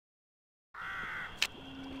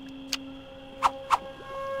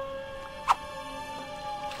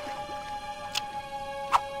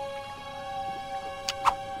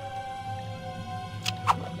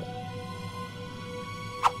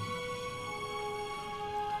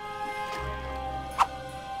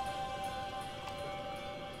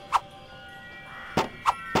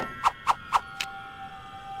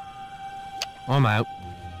I'm out.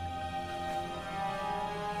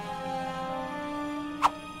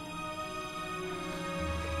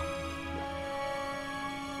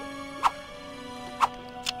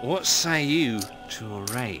 What say you to a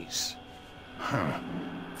raise?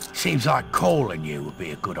 Seems like calling you would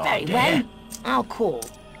be a good Very idea. well. I'll call.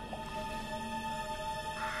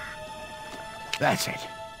 That's it.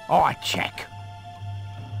 I check.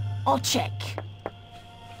 I'll check.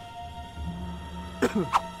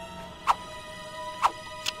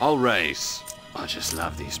 I'll raise. I just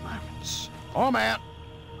love these moments. I'm out.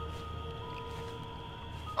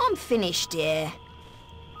 I'm finished here.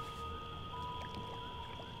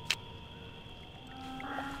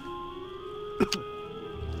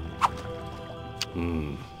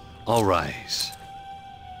 I'll raise.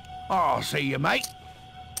 I'll see you, mate.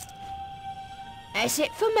 That's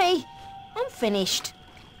it for me. I'm finished.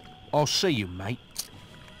 I'll see you, mate.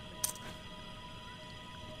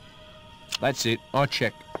 That's it. I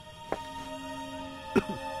check.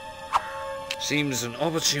 Seems an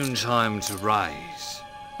opportune time to rise.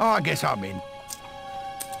 I guess I'm in.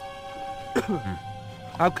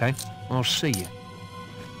 Okay, I'll see you.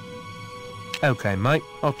 Okay, mate.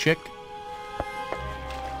 I'll check.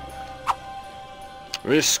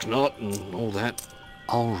 Risk not and all that.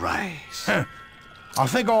 I'll raise. I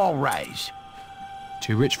think I'll raise.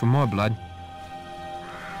 Too rich for my blood.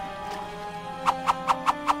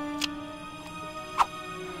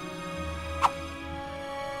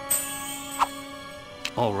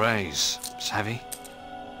 I'll raise. Savvy?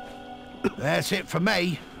 That's it for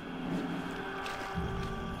me.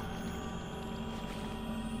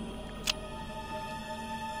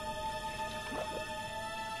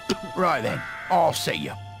 Right then, I'll see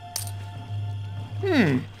you.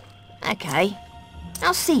 Okay.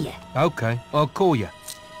 I'll see you. Okay, I'll call you.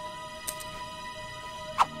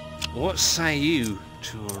 What say you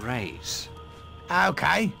to a raise?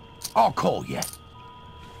 Okay, I'll call you.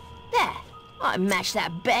 There. I matched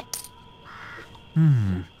that bet.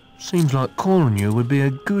 Seems like calling you would be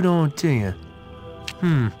a good idea.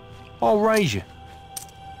 I'll raise you.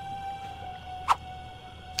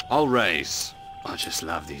 I'll raise. I just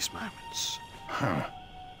love these moments.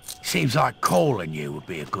 Seems like calling you would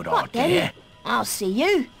be a good What idea. then? I'll see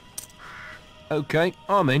you. Okay,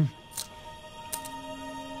 I'm in.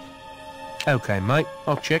 Okay, mate.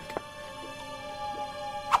 I'll check.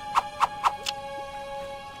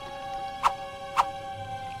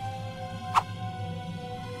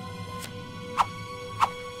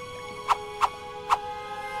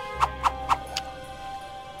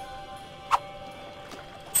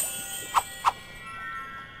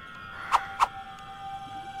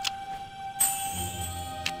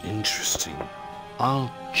 Interesting.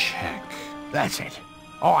 I'll check. That's it.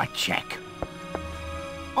 I check.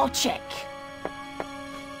 I'll check.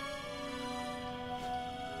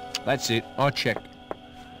 That's it. I check.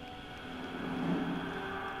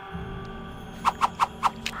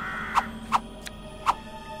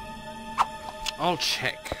 I'll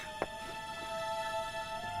check.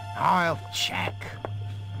 I'll check.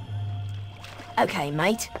 Okay,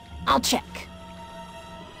 mate. I'll check.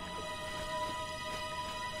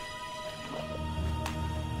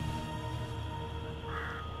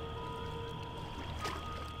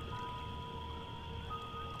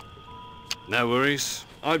 No worries.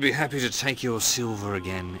 I'd be happy to take your silver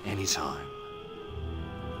again anytime.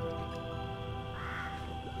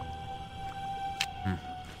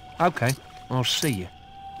 Okay, I'll see you.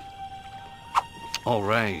 I'll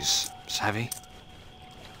raise. Savvy?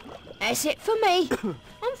 That's it for me.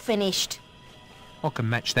 I'm finished. I can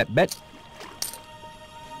match that bet.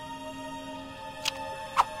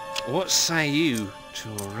 What say you to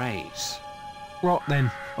a raise? Right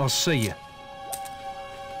then, I'll see you.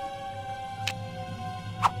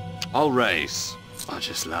 I'll raise. I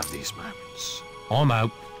just love these moments. I'm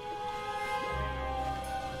out.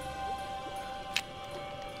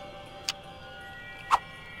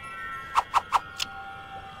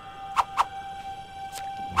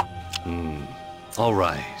 I'll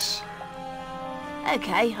raise.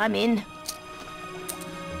 Okay, I'm in.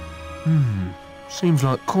 Seems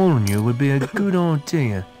like calling you would be a good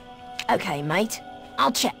idea. Okay, mate.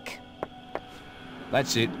 I'll check.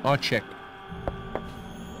 That's it. I check.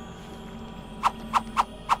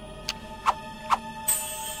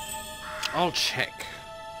 I'll check.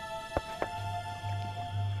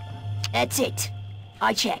 That's it.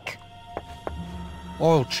 I check.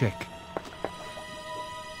 I'll check.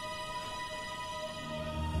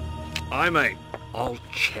 Aye, mate. I'll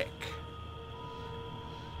check.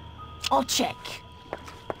 I'll check.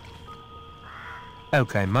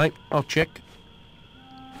 Okay, mate. I'll check.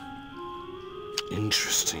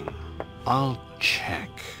 Interesting. I'll check.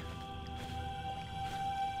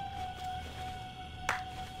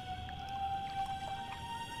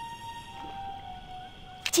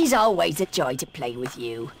 It is always a joy to play with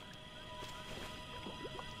you.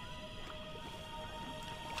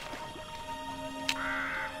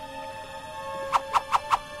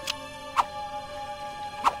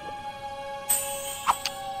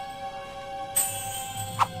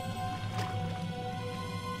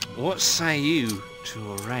 What say you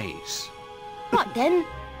to a race? Right then,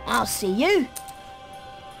 I'll see you.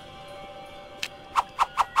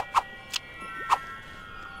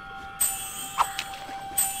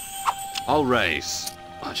 I'll race.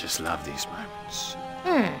 I just love these moments.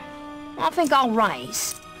 I think I'll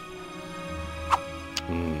raise.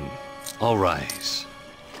 I'll race.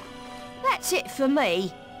 That's it for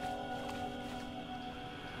me.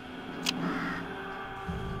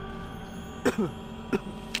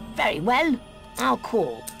 Very well, I'll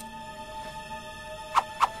call.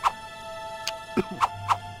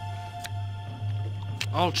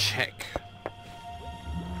 I'll check.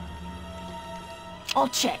 I'll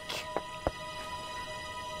check.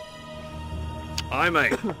 Aye,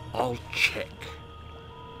 mate. I'll check.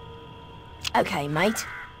 Okay, mate,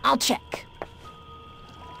 I'll check.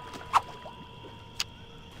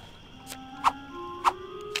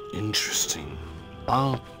 Interesting.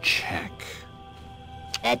 I'll check.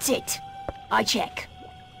 That's it. I check.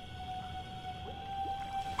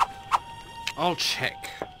 I'll check.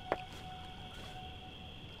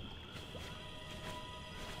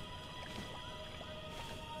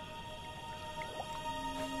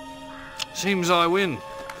 Seems I win.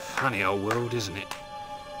 Funny old world, isn't it?